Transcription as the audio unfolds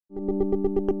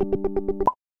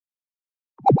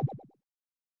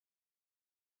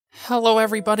Hello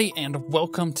everybody, and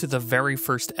welcome to the very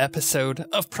first episode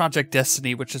of Project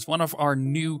Destiny, which is one of our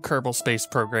new Kerbal Space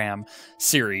Program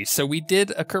series. So we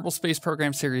did a Kerbal Space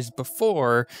Program series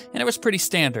before, and it was pretty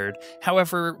standard.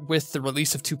 However, with the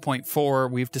release of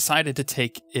 2.4, we've decided to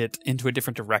take it into a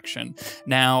different direction.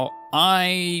 Now,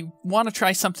 I want to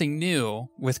try something new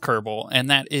with Kerbal, and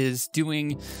that is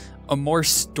doing a more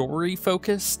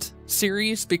story-focused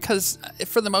series, because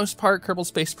for the most part, Kerbal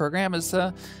Space Program is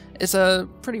a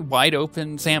pretty wide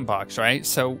open sandbox, right?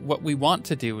 So what we want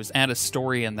to do is add a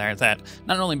story in there that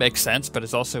not only makes sense, but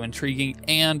is also intriguing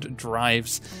and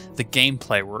drives the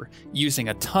gameplay. We're using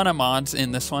a ton of mods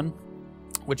in this one,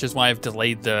 which is why I've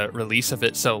delayed the release of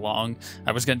it so long.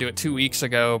 I was going to do it 2 weeks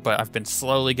ago, but I've been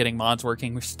slowly getting mods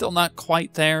working. We're still not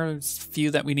quite there. There's a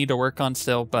few that we need to work on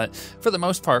still, but for the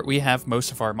most part, we have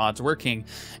most of our mods working,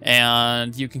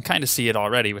 and you can kind of see it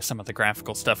already with some of the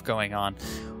graphical stuff going on.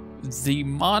 The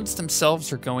mods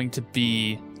themselves are going to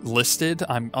be listed.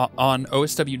 I'm on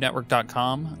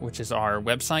OSWnetwork.com, which is our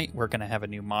website. We're going to have a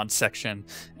new mod section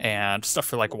and stuff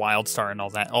for like WildStar and all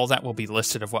that. All that will be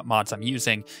listed of what mods I'm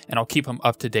using, and I'll keep them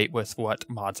up to date with what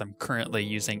mods I'm currently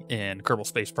using in Kerbal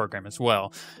Space Program as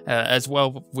well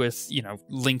with, you know,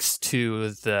 links to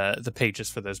the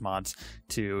pages for those mods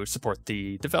to support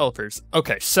the developers.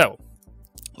 Okay, so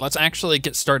let's actually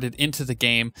get started into the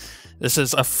game. This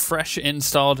is a fresh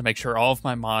install to make sure all of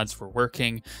my mods were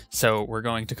working. So we're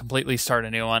going to completely start a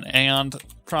new one, and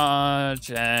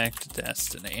Project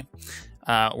Destiny.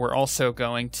 We're also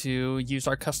going to use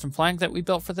our custom flag that we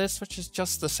built for this, which is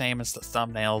just the same as the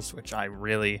thumbnails, which I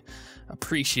really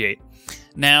appreciate.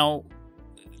 Now,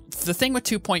 the thing with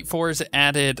 2.4 is it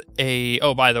added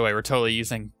oh, by the way, we're totally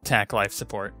using TAC life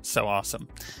support. So awesome.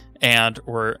 And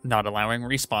we're not allowing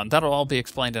respawn. That'll all be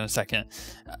explained in a second.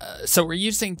 So we're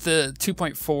using the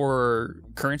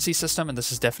 2.4 currency system, and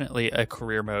this is definitely a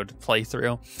career mode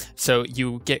playthrough. So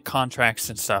you get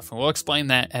contracts and stuff, and we'll explain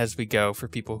that as we go for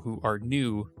people who are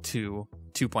new to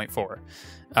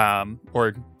 2.4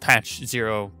 or patch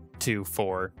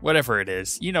 0.24, whatever it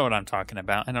is. You know what I'm talking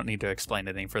about. I don't need to explain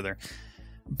it any further.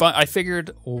 But I figured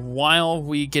while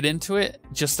we get into it,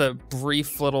 just a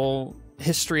brief little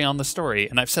history on the story.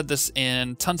 And I've said this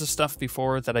in tons of stuff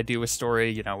before that I do with story,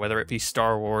 you know, whether it be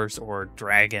Star Wars or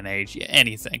Dragon Age,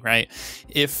 anything, right?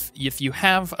 If you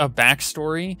have a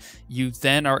backstory, you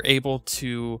then are able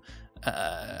to,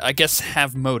 I guess,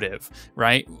 have motive,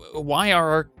 right? Why are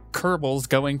our Kerbals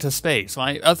going to space?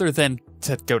 Why, other than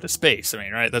to go to space? I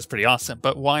mean, right, that's pretty awesome,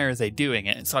 but why are they doing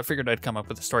it? And so I figured I'd come up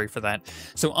with a story for that.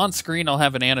 So on screen, I'll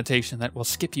have an annotation that will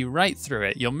skip you right through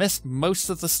it. You'll miss most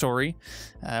of the story,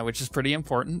 which is pretty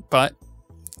important, but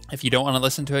if you don't want to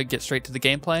listen to it, get straight to the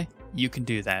gameplay, you can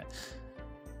do that.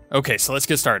 Okay, so let's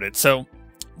get started. So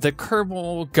the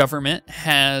Kerbal government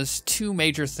has two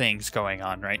major things going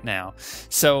on right now.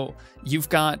 So you've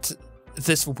got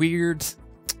this weird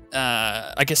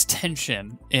I guess,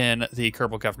 tension in the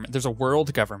Kerbal government. There's a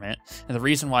world government, and the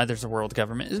reason why there's a world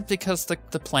government is because the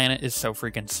planet is so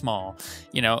freaking small.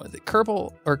 You know,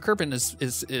 Kerbin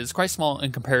is quite small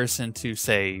in comparison to,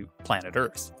 say, planet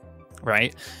Earth,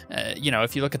 right? You know,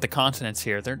 if you look at the continents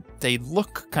here, they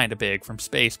look kind of big from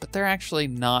space, but they're actually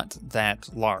not that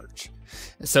large.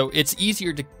 So it's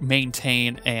easier to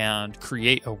maintain and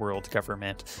create a world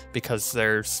government because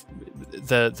there's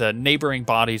the neighboring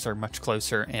bodies are much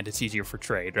closer, and it's easier for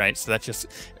trade, right? So that just,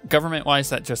 government-wise,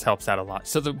 that just helps out a lot.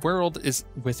 So the world is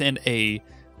within a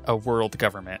world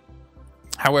government.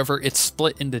 However, it's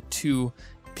split into two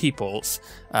peoples,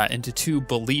 into two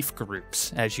belief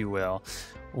groups, as you will.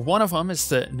 One of them is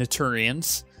the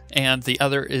Naturians, and the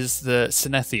other is the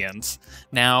Cenethians.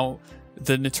 Now,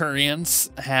 the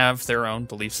Naturians have their own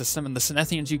belief system, and the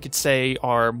Cenethians, you could say,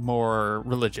 are more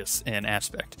religious in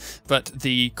aspect. But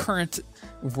the current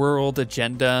world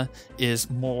agenda is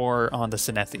more on the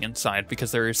Cenethian side,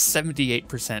 because there is 78%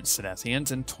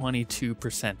 Cenethians and 22%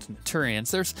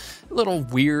 Naturians. There's little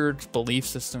weird belief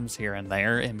systems here and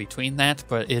there in between that,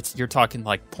 but you're talking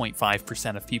like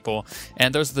 0.5% of people,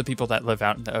 and those are the people that live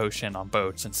out in the ocean on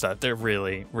boats and stuff. They're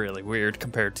really, really weird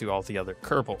compared to all the other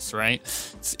Kerbals, right?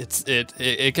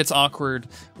 It gets awkward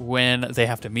when they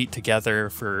have to meet together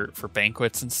for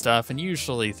banquets and stuff, and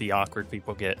usually the awkward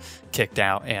people get kicked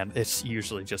out, and it's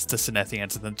usually just the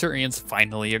Cenethians and the Naturians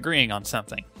finally agreeing on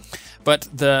something. But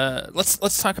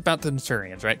let's talk about the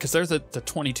Naturians, right? Because they're the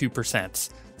 22%.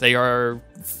 They are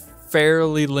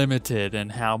fairly limited in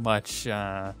how much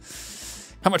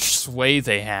sway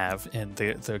they have in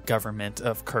the government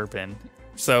of Kerbin.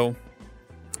 So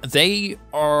They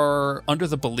are under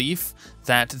the belief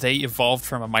that they evolved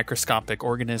from a microscopic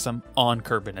organism on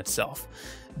Kerbin itself.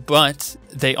 But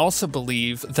they also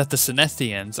believe that the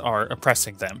Cenethians are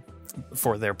oppressing them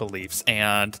for their beliefs,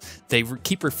 and they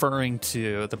keep referring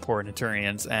to the poor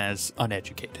Naturians as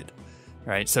uneducated.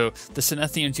 Right? So the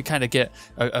Cenethians, you kind of get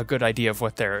a good idea of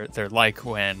what they're like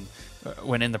when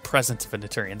in the presence of a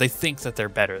Naturian. They think that they're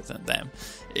better than them.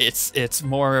 It's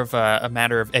more of a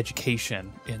matter of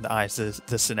education in the eyes of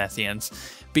the Cenethians,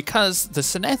 because the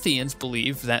Cenethians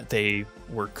believe that they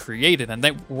were created, and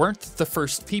they weren't the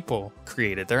first people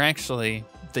created.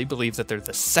 They believe that they're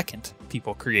the second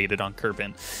people created on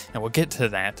Kerbin, and we'll get to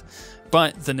that.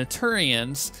 But the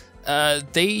Naturians,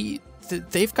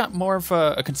 they've got more of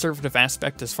a conservative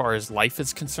aspect as far as life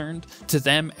is concerned. To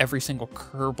them, every single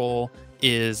Kerbal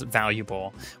is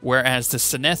valuable, whereas the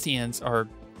Cenethians are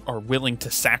willing to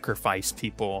sacrifice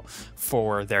people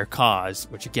for their cause,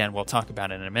 which again we'll talk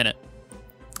about in a minute.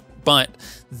 But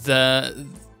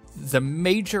the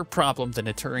major problem the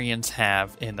Naturians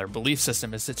have in their belief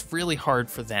system is it's really hard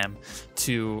for them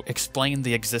to explain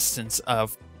the existence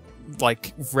of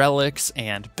like relics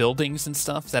and buildings and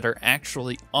stuff that are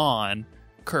actually on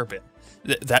Kerbin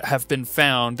that have been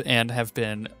found and have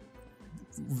been,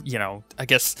 I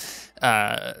guess,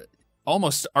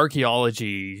 almost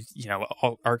archaeology,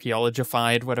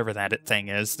 archaeologified, whatever that thing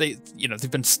is.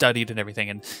 They've been studied and everything,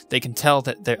 and they can tell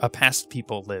that a past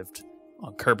people lived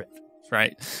on Kerbin.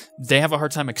 Right? They have a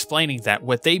hard time explaining that.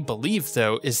 What they believe,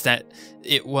 though, is that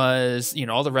it was,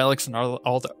 all the relics and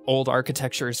all the old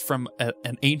architecture is from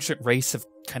an ancient race of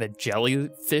kind of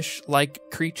jellyfish-like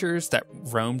creatures that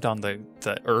roamed on the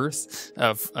earth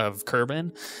of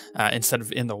Kerbin instead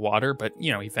of in the water. But,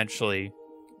 eventually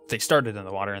they started in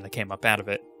the water and they came up out of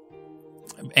it.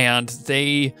 And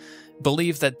they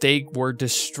believe that they were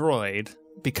destroyed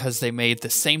because they made the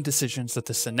same decisions that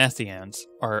the Cenethians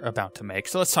are about to make.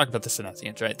 So let's talk about the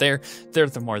Cenethians, right? They're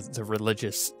the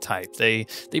religious type. They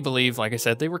believe, like I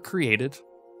said, they were created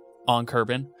on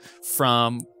Kerbin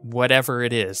from whatever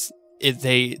it is.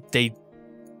 They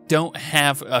don't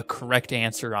have a correct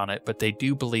answer on it, but they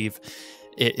do believe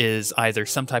it is either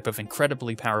some type of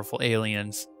incredibly powerful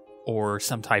aliens or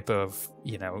some type of,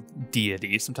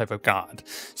 deity, some type of god.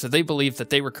 So they believe that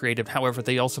they were created. However,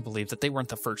 they also believe that they weren't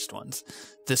the first ones.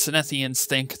 The Cenethians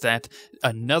think that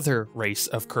another race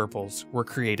of Kerbals were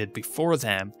created before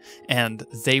them, and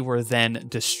they were then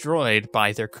destroyed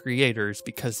by their creators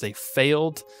because they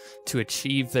failed to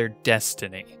achieve their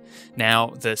destiny. Now,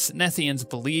 the Cenethians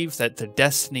believe that the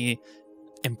destiny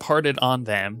imparted on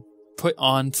them, put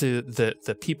onto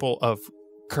the people of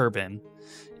Kerbin,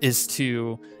 is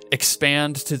to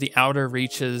expand to the outer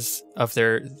reaches of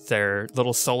their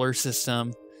little solar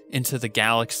system into the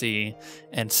galaxy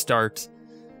and start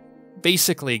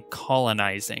basically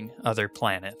colonizing other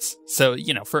planets. So,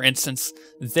 for instance,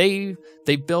 they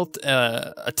built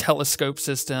a telescope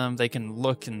system. They can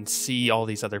look and see all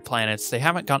these other planets. They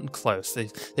haven't gotten close.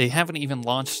 They haven't even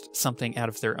launched something out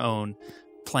of their own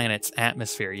planet's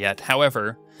atmosphere yet.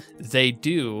 However, they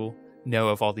do know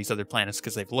of all these other planets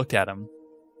because they've looked at them.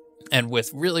 And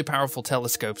with really powerful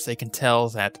telescopes, they can tell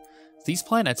that these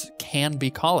planets can be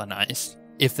colonized.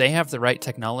 If they have the right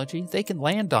technology, they can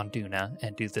land on Duna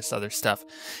and do this other stuff.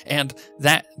 And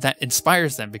that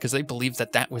inspires them because they believe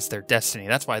that was their destiny.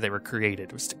 That's why they were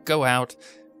created, was to go out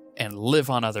and live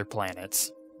on other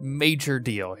planets. Major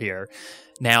deal here.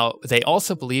 Now, they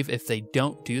also believe if they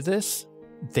don't do this,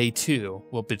 they too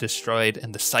will be destroyed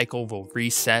and the cycle will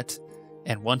reset.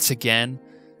 And once again,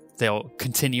 they'll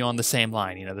continue on the same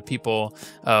line. The people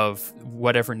of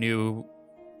whatever new,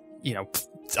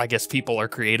 I guess people are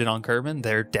created on Kerbin,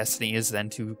 their destiny is then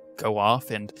to go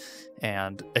off and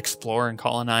explore and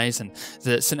colonize. And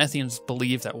the Cenethians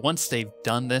believe that once they've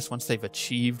done this, once they've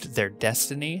achieved their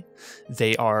destiny,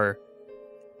 they are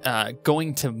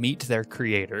going to meet their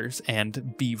creators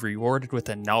and be rewarded with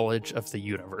a knowledge of the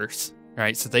universe.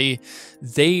 Right? So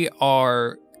they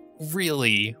are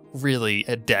really, really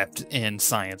adept in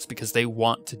science because they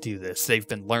want to do this. They've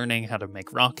been learning how to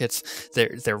make rockets.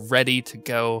 They're ready to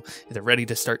go. They're ready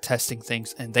to start testing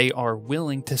things, and they are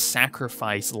willing to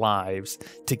sacrifice lives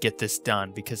to get this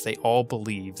done because they all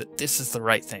believe that this is the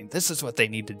right thing. This is what they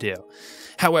need to do.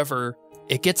 However,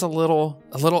 it gets a little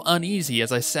uneasy,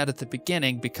 as I said at the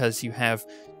beginning, because you have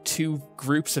two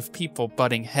groups of people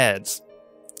butting heads.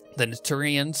 The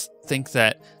Naturians think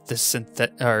that the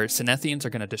Cenethians are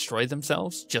going to destroy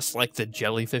themselves, just like the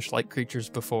jellyfish-like creatures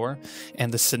before,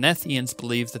 and the Cenethians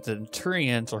believe that the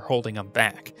Naturians are holding them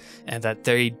back, and that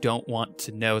they don't want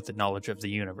to know the knowledge of the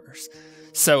universe.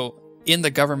 So in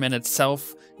the government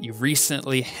itself, you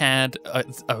recently had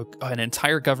an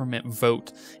entire government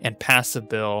vote and pass a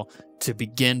bill to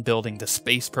begin building the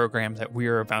space program that we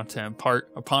are about to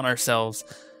impart upon ourselves,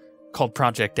 called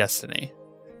Project Destiny.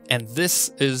 And this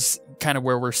is kind of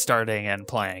where we're starting and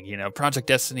playing. You know, Project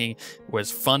Destiny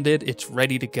was funded. It's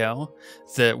ready to go.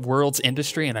 The world's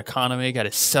industry and economy got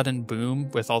a sudden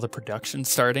boom with all the production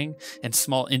starting, and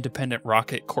small independent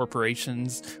rocket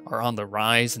corporations are on the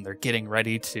rise, and they're getting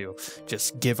ready to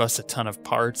just give us a ton of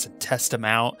parts and test them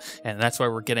out. And that's why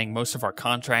we're getting most of our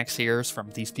contracts here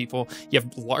from these people. You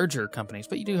have larger companies,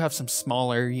 but you do have some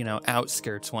smaller, you know,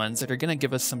 outskirts ones that are going to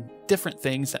give us some different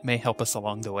things that may help us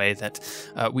along the way that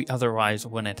we otherwise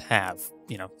wouldn't have.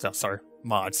 You know, that's our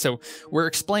mods. So we're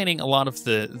explaining a lot of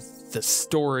the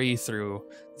story through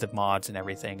the mods and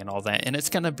everything and all that, and it's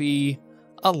going to be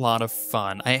a lot of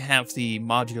fun. I have the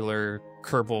modular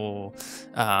Kerbal,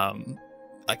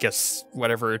 I guess,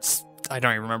 whatever it's, I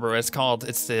don't even remember what it's called.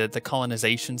 It's the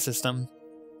colonization system.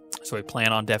 So we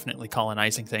plan on definitely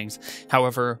colonizing things.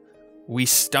 However, we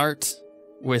start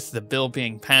with the bill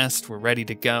being passed. We're ready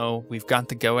to go. We've got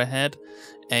the go-ahead.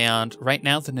 And right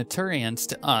now, the Naturians,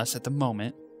 to us at the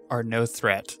moment, are no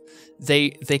threat. They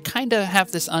kind of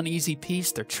have this uneasy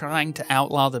peace. They're trying to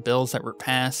outlaw the bills that were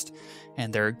passed,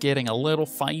 and they're getting a little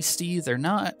feisty. They're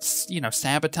not, you know,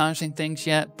 sabotaging things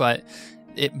yet, but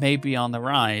it may be on the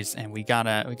rise, and we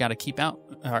gotta keep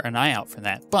an eye out for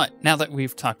that. But now that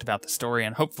we've talked about the story,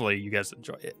 and hopefully you guys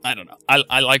enjoy it, I don't know.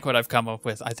 I like what I've come up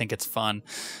with. I think it's fun.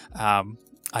 I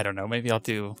don't know. Maybe I'll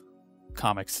do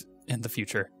comics in the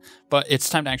future, but it's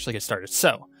time to actually get started.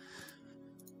 So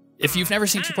if you've never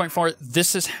seen 2.4,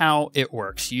 this is how it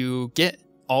works. You get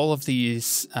all of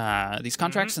these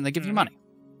contracts, and they give you money,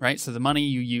 right? So the money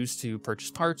you use to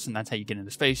purchase parts, and that's how you get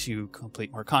into space. You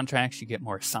complete more contracts, you get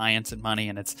more science and money,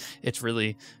 and it's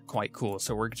really quite cool.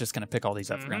 So we're just going to pick all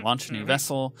these up. We're going to launch a new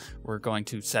vessel. We're going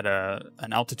to set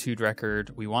an altitude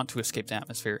record. We want to escape the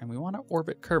atmosphere, and we want to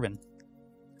orbit Kerbal.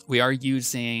 We are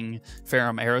using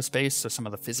Ferrum Aerospace, so some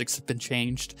of the physics have been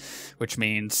changed, which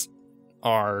means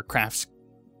our crafts,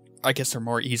 I guess, are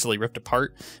more easily ripped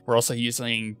apart. We're also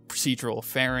using procedural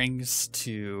fairings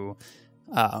to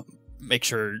make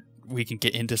sure we can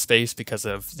get into space because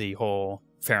of the whole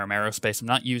Ferrum Aerospace. I'm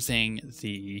not using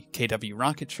the KW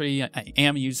rocketry. I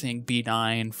am using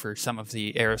B9 for some of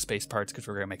the aerospace parts because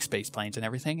we're going to make space planes and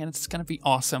everything, and it's going to be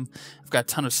awesome. I've got a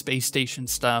ton of space station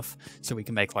stuff, so we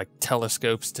can make like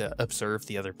telescopes to observe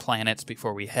the other planets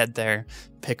before we head there,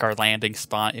 pick our landing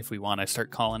spot if we want to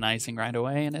start colonizing right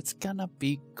away, and it's going to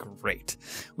be great.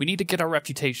 We need to get our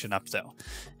reputation up, though.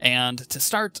 And to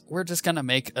start, we're just going to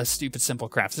make a stupid simple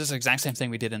craft. This is the exact same thing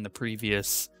we did in the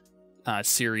previous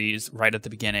series right at the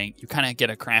beginning. You kind of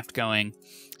get a craft going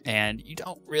and you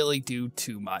don't really do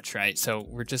too much, right? So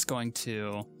we're just going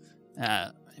to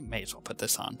I may as well put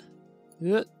this on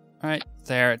right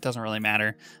there. It doesn't really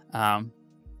matter.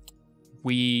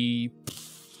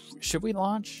 Should we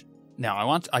launch?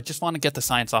 No, I just want to get the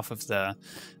science off of the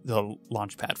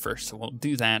launch pad first. So we'll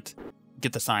do that,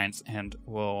 get the science, and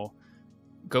we'll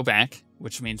go back,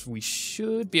 which means we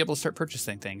should be able to start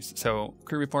purchasing things. So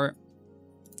crew report.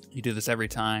 You do this every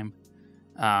time.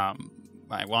 I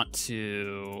want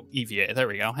to EVA. There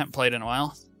we go. Haven't played in a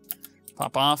while.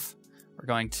 Pop off. We're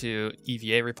going to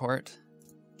EVA report.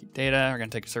 Keep data. We're going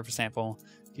to take a surface sample.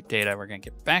 Keep data. We're going to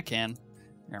get back in.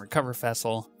 We're going to recover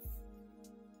vessel.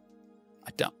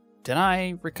 Did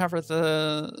I recover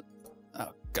the...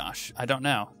 Oh, gosh. I don't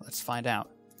know. Let's find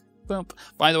out. Boom.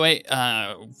 By the way,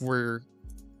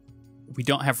 we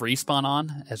don't have respawn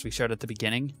on, as we showed at the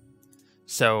beginning.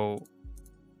 So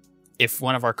if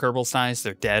one of our Kerbals dies,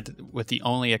 they're dead, with the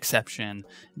only exception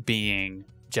being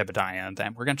Jebediah and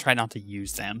them. We're going to try not to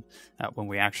use them when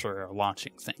we actually are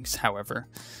launching things, however.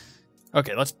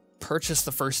 Okay, let's purchase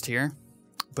the first tier.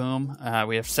 Boom.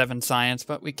 We have 7 science,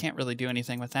 but we can't really do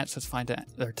anything with that, so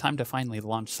it's time to finally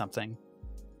launch something.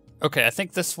 Okay, I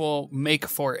think this will make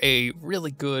for a really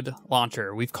good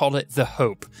launcher. We've called it the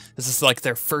Hope. This is like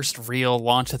their first real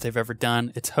launch that they've ever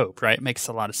done. It's Hope, right? It makes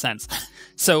a lot of sense.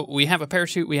 So we have a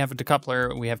parachute, we have a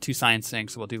decoupler, we have 2 science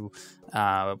things. We'll do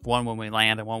one when we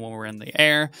land and one when we're in the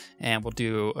air, and we'll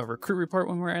do a recruit report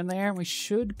when we're in the air, and we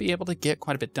should be able to get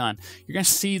quite a bit done. You're going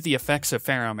to see the effects of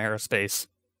Ferrum Aerospace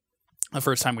the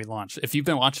first time we launch. If you've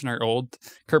been watching our old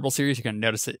Kerbal series, you're going to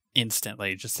notice it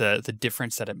instantly, just the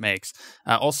difference that it makes.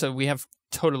 Also, we have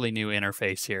totally new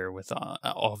interface here with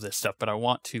all of this stuff, but I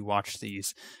want to watch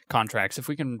these contracts. If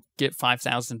we can get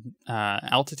 5,000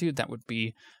 altitude, that would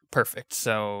be perfect.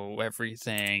 So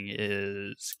everything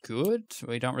is good.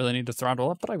 We don't really need to throttle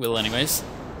up, but I will anyways.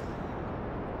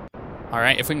 All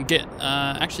right, if we can get,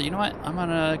 actually, you know what? I'm on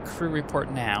a crew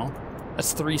report now.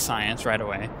 That's 3 science right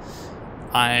away.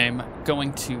 I'm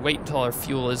going to wait until our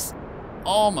fuel is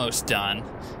almost done.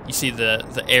 You see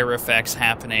the air effects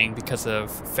happening because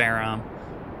of Ferrum.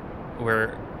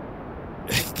 We're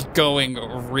going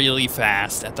really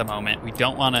fast at the moment. We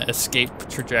don't want to escape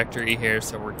trajectory here,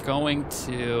 so we're going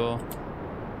to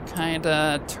kind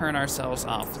of turn ourselves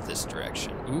off this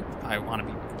direction. Oop, I want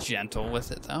to be gentle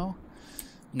with it, though.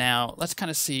 Now, let's kind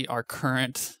of see our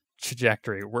current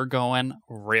trajectory. We're going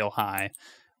real high,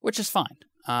 which is fine.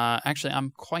 Actually,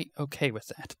 I'm quite okay with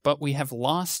that. But we have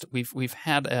lost, we've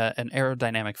had an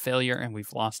aerodynamic failure, and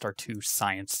we've lost our 2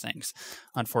 science things,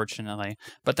 unfortunately.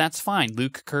 But that's fine.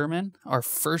 Luke Kerman, our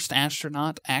first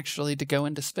astronaut actually to go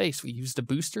into space. We used a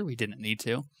booster. We didn't need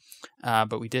to.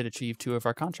 But we did achieve 2 of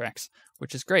our contracts,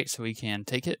 which is great. So we can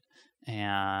take it,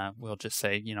 and we'll just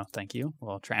say, you know, thank you.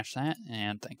 We'll trash that,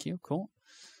 and thank you. Cool.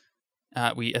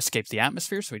 We escaped the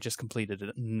atmosphere, so we just completed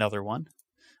another one,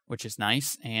 which is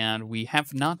nice, and we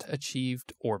have not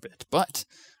achieved orbit. But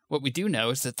what we do know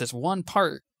is that this one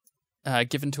part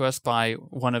given to us by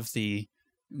one of the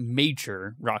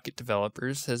major rocket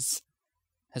developers has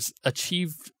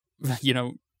achieved, you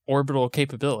know, orbital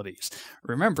capabilities.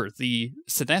 Remember, the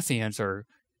Cynethians are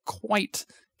quite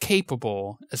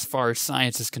capable as far as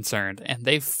science is concerned, and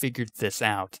they've figured this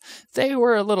out. They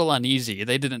were a little uneasy.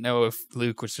 They didn't know if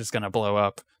Luke was just going to blow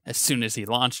up as soon as he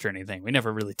launched or anything. We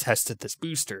never really tested this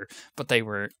booster, but they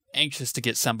were anxious to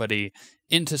get somebody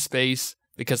into space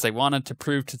because they wanted to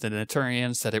prove to the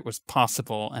Naturians that it was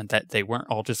possible and that they weren't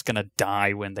all just going to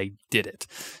die when they did it.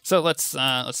 So let's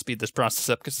speed this process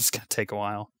up because it's going to take a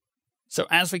while. So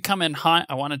as we come in hot,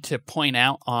 I wanted to point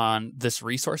out on this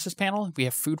resources panel, we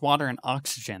have food, water, and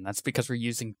oxygen. That's because we're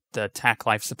using the TAC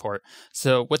life support.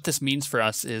 So what this means for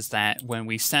us is that when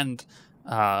we send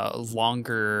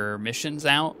longer missions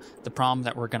out, the problem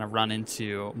that we're going to run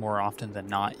into more often than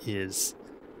not is,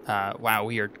 wow,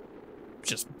 we are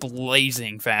just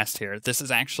blazing fast here. This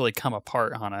has actually come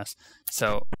apart on us.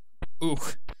 So, ooh,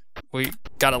 we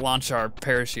got to launch our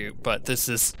parachute, but this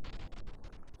is,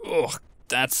 ugh.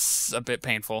 That's a bit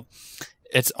painful.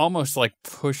 It's almost like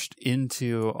pushed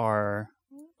into our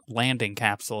landing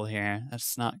capsule here.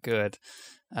 That's not good.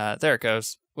 There it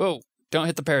goes. Whoa, don't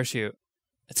hit the parachute.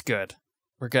 It's good.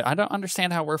 We're good. I don't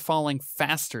understand how we're falling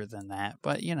faster than that,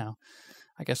 but, you know,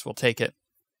 I guess we'll take it.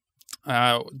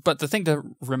 But the thing to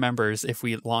remember is if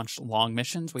we launch long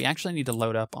missions, we actually need to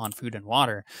load up on food and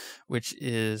water, which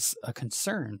is a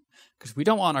concern because we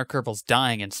don't want our Kerbals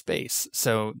dying in space.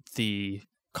 So the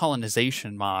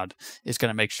colonization mod is going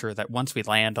to make sure that once we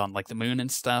land on like the moon and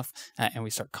stuff and we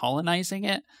start colonizing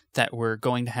it, that we're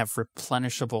going to have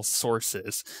replenishable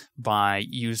sources by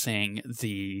using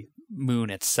the moon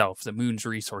itself, the moon's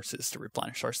resources to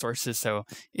replenish our sources. So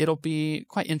it'll be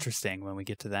quite interesting when we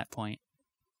get to that point.